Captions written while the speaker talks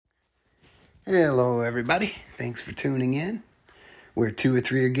Hello, everybody. Thanks for tuning in. Where two or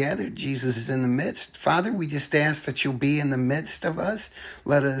three are gathered, Jesus is in the midst. Father, we just ask that you'll be in the midst of us.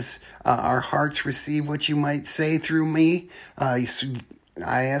 Let us, our hearts receive what you might say through me.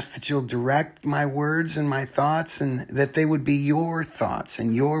 I ask that you'll direct my words and my thoughts, and that they would be your thoughts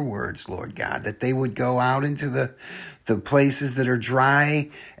and your words, Lord God, that they would go out into the places that are dry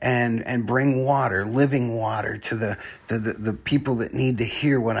and bring water, living water to the people that need to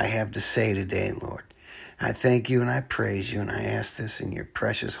hear what I have to say today, Lord. I thank you and I praise you, and I ask this in your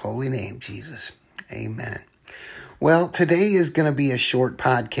precious holy name, Jesus. Amen. Well, today is going to be a short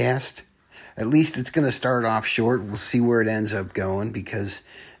podcast. At least it's going to start off short. We'll see where it ends up going, because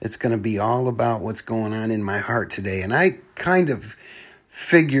it's going to be all about what's going on in my heart today. And I kind of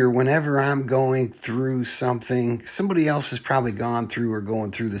figure whenever I'm going through something, somebody else has probably gone through or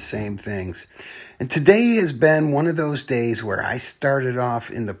going through the same things. And today has been one of those days where I started off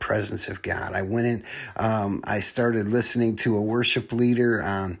in the presence of God. I went in, I started listening to a worship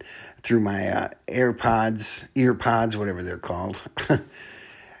leader through my earpods, whatever they're called.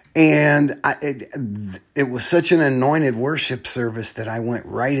 And it was such an anointed worship service that I went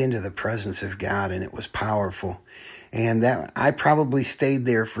right into the presence of God, and it was powerful. And that I probably stayed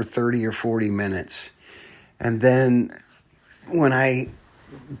there for 30 or 40 minutes. And then when I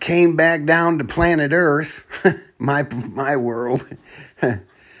came back down to planet Earth, my world,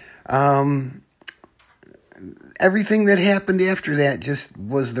 everything that happened after that just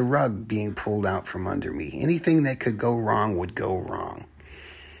was the rug being pulled out from under me. Anything that could go wrong would go wrong.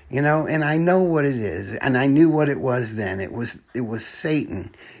 You know, and I know what it is, and I knew what it was then. It was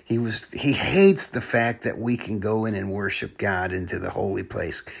Satan. He hates the fact that we can go in and worship God into the holy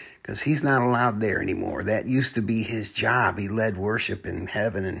place, because he's not allowed there anymore. That used to be his job. He led worship in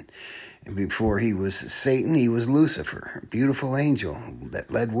heaven, and before he was Satan, he was Lucifer, a beautiful angel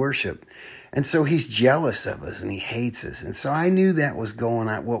that led worship. And so he's jealous of us, and he hates us. And so I knew that was going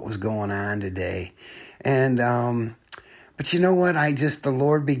on, what was going on today. And but you know what? The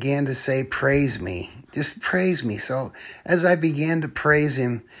Lord began to say, praise me. Just praise me. So as I began to praise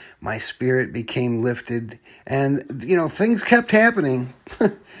him, my spirit became lifted. And, things kept happening.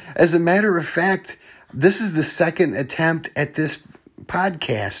 As a matter of fact, this is the second attempt at this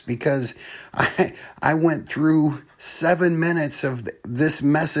podcast, because I went through 7 minutes of this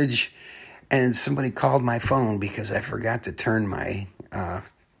message, and somebody called my phone because I forgot to turn my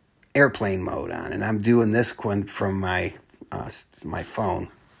airplane mode on. And I'm doing this one from my phone.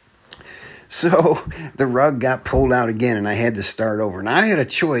 So the rug got pulled out again, and I had to start over. And I had a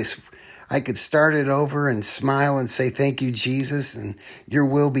choice. I could start it over and smile and say, thank you, Jesus, and your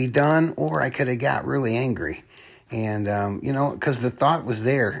will be done. Or I could have got really angry. And, because the thought was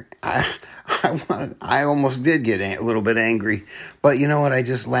there. I almost did get a little bit angry. But you know what? I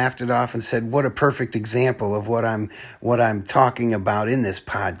just laughed it off and said, what a perfect example of what I'm talking about in this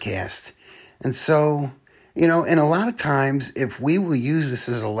podcast. And so, and a lot of times, if we will use this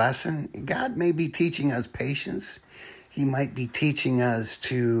as a lesson, God may be teaching us patience. He might be teaching us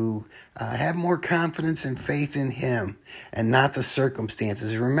to have more confidence and faith in him and not the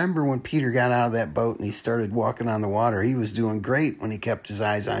circumstances. Remember when Peter got out of that boat and he started walking on the water? He was doing great when he kept his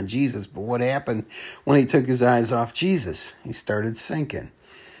eyes on Jesus. But what happened when he took his eyes off Jesus? He started sinking.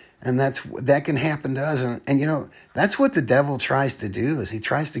 And that can happen to us. And that's what the devil tries to do, is he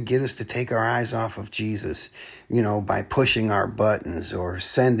tries to get us to take our eyes off of Jesus, by pushing our buttons or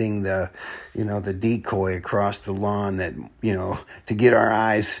sending the decoy across the lawn that, to get our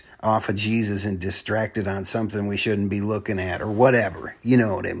eyes off of Jesus and distracted on something we shouldn't be looking at or whatever. You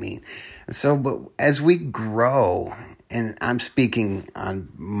know what I mean? And so, but as we grow, and I'm speaking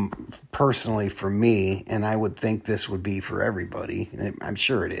on personally for me, and I would think this would be for everybody, and I'm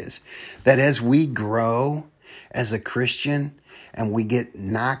sure it is, that as we grow as a Christian and we get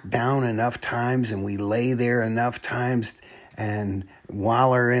knocked down enough times and we lay there enough times and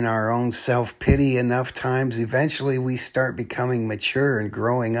waller in our own self-pity enough times, eventually we start becoming mature and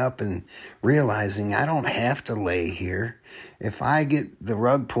growing up and realizing I don't have to lay here. If I get the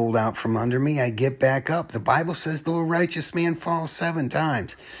rug pulled out from under me, I get back up. The Bible says though a righteous man falls 7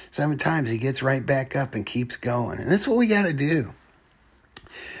 times, he gets right back up and keeps going. And that's what we got to do.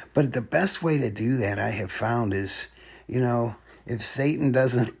 But the best way to do that, I have found, is, if Satan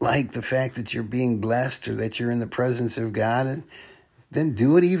doesn't like the fact that you're being blessed or that you're in the presence of God, then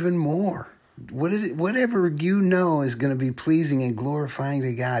do it even more. Whatever is going to be pleasing and glorifying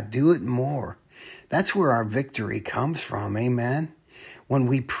to God, do it more. That's where our victory comes from, amen? When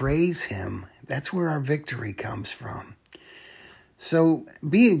we praise him, that's where our victory comes from. So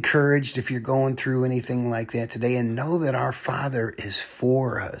be encouraged if you're going through anything like that today, and know that our Father is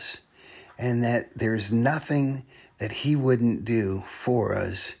for us. and that there's nothing that he wouldn't do for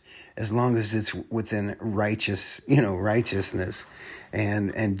us as long as it's within righteousness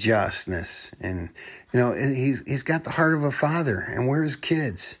and justness. And, he's got the heart of a father, and we're his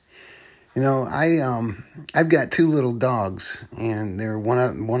kids. I've got 2 little dogs, and one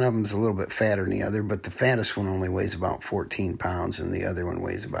of them's a little bit fatter than the other, but the fattest one only weighs about 14 pounds, and the other one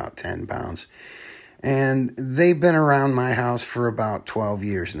weighs about 10 pounds. And they've been around my house for about 12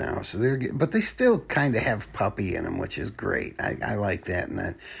 years now. But they still kind of have puppy in them, which is great. I like that. And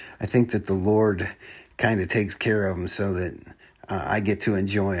I think that the Lord kind of takes care of them so that I get to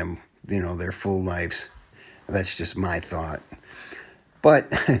enjoy them, their full lives. That's just my thought. But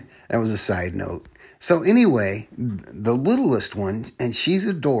that was a side note. So anyway, the littlest one, and she's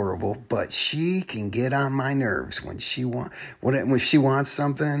adorable, but she can get on my nerves when she wants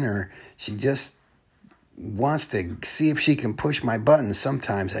something, or she just wants to see if she can push my buttons.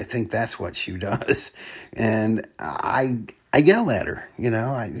 Sometimes I think that's what she does. And I yell at her,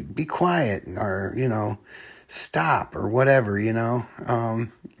 I be quiet, or, stop, or whatever,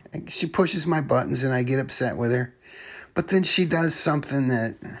 she pushes my buttons and I get upset with her. But then she does something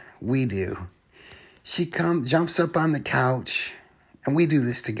that we do. She jumps up on the couch, and we do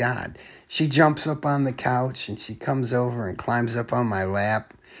this to God. She jumps up on the couch and she comes over and climbs up on my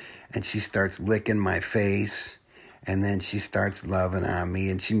lap. And she starts licking my face, and then she starts loving on me,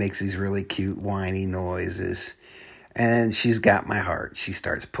 and she makes these really cute whiny noises. And she's got my heart. She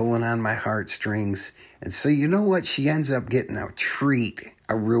starts pulling on my heartstrings. And so you know what? She ends up getting a treat,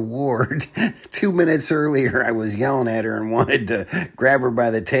 a reward. 2 minutes earlier, I was yelling at her and wanted to grab her by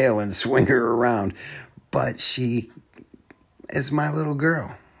the tail and swing her around. But she is my little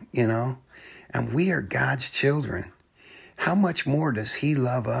girl, and we are God's children. How much more does he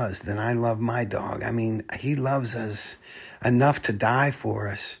love us than I love my dog? I mean, he loves us enough to die for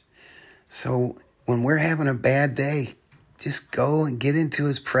us. So when we're having a bad day, just go and get into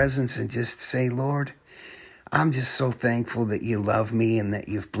his presence and just say, Lord, I'm just so thankful that you love me and that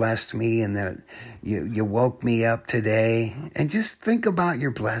you've blessed me and that you woke me up today. And just think about your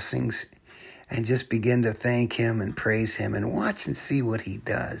blessings and just begin to thank him and praise him and watch and see what he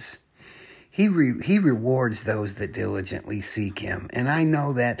does. He rewards those that diligently seek him. And I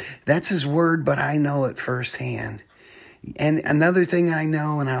know that's his word, but I know it firsthand. And another thing I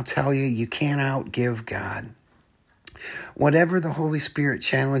know, and I'll tell you, you can't outgive God. Whatever the Holy Spirit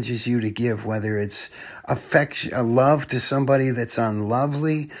challenges you to give, whether it's affection, a love to somebody that's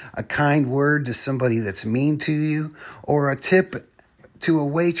unlovely, a kind word to somebody that's mean to you, or a tip to a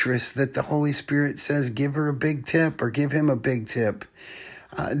waitress that the Holy Spirit says, give her a big tip or give him a big tip.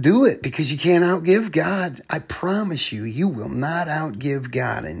 Do it, because you can't outgive God. I promise you, you will not outgive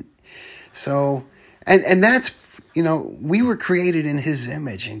God. And so, and that's, we were created in his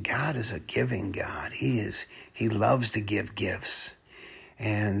image, and God is a giving God. He loves to give gifts.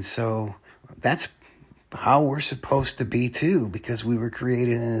 And so that's how we're supposed to be too, because we were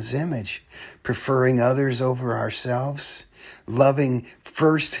created in his image, preferring others over ourselves, loving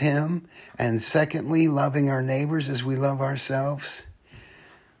first him, and secondly, loving our neighbors as we love ourselves.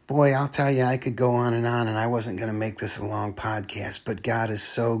 Boy, I'll tell you, I could go on, and I wasn't going to make this a long podcast, but God is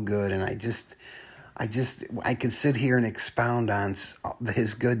so good, and I could sit here and expound on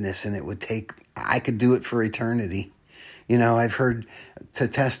his goodness, and I could do it for eternity. I've heard the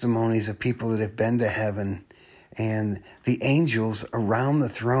testimonies of people that have been to heaven, and the angels around the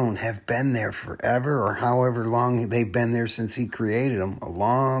throne have been there forever, or however long they've been there since he created them, a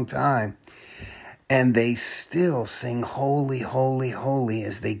long time. And they still sing holy, holy, holy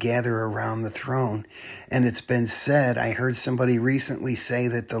as they gather around the throne. And it's been said, I heard somebody recently say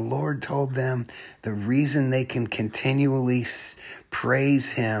that the Lord told them the reason they can continually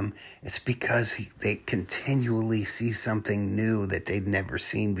praise him is because they continually see something new that they'd never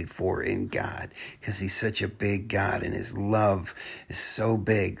seen before in God. Because he's such a big God, and his love is so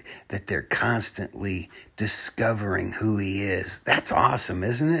big that they're constantly discovering who he is. That's awesome,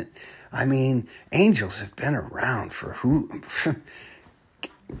 isn't it? I mean, angels have been around for who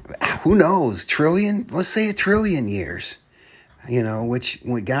knows, let's say a trillion years, which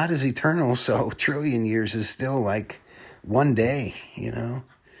God is eternal, so a trillion years is still like one day,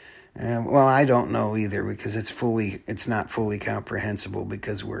 well, I don't know either, because it's not fully comprehensible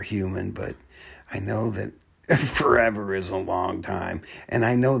because we're human, but I know that forever is a long time, and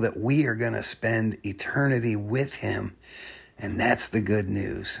I know that we are going to spend eternity with him, and that's the good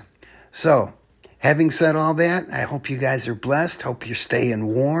news. So, having said all that, I hope you guys are blessed. Hope you're staying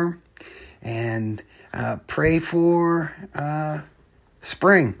warm. And pray for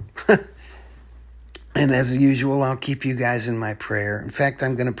spring. And as usual, I'll keep you guys in my prayer. In fact,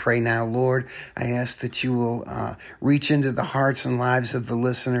 I'm going to pray now. Lord, I ask that you will reach into the hearts and lives of the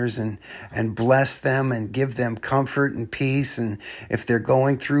listeners and bless them and give them comfort and peace. And if they're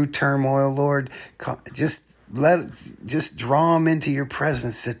going through turmoil, Lord, just draw them into your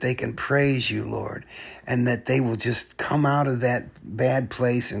presence that they can praise you, Lord, and that they will just come out of that bad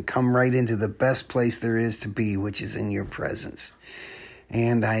place and come right into the best place there is to be, which is in your presence.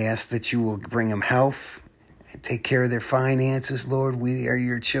 And I ask that you will bring them health and take care of their finances, Lord. We are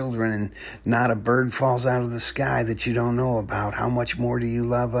your children, and not a bird falls out of the sky that you don't know about. How much more do you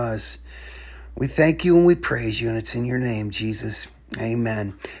love us? We thank you and we praise you, and it's in your name, Jesus.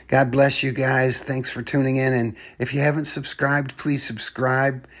 Amen. God bless you guys. Thanks for tuning in. And if you haven't subscribed, please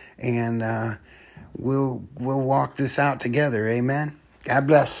subscribe, and we'll walk this out together. Amen. God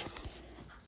bless.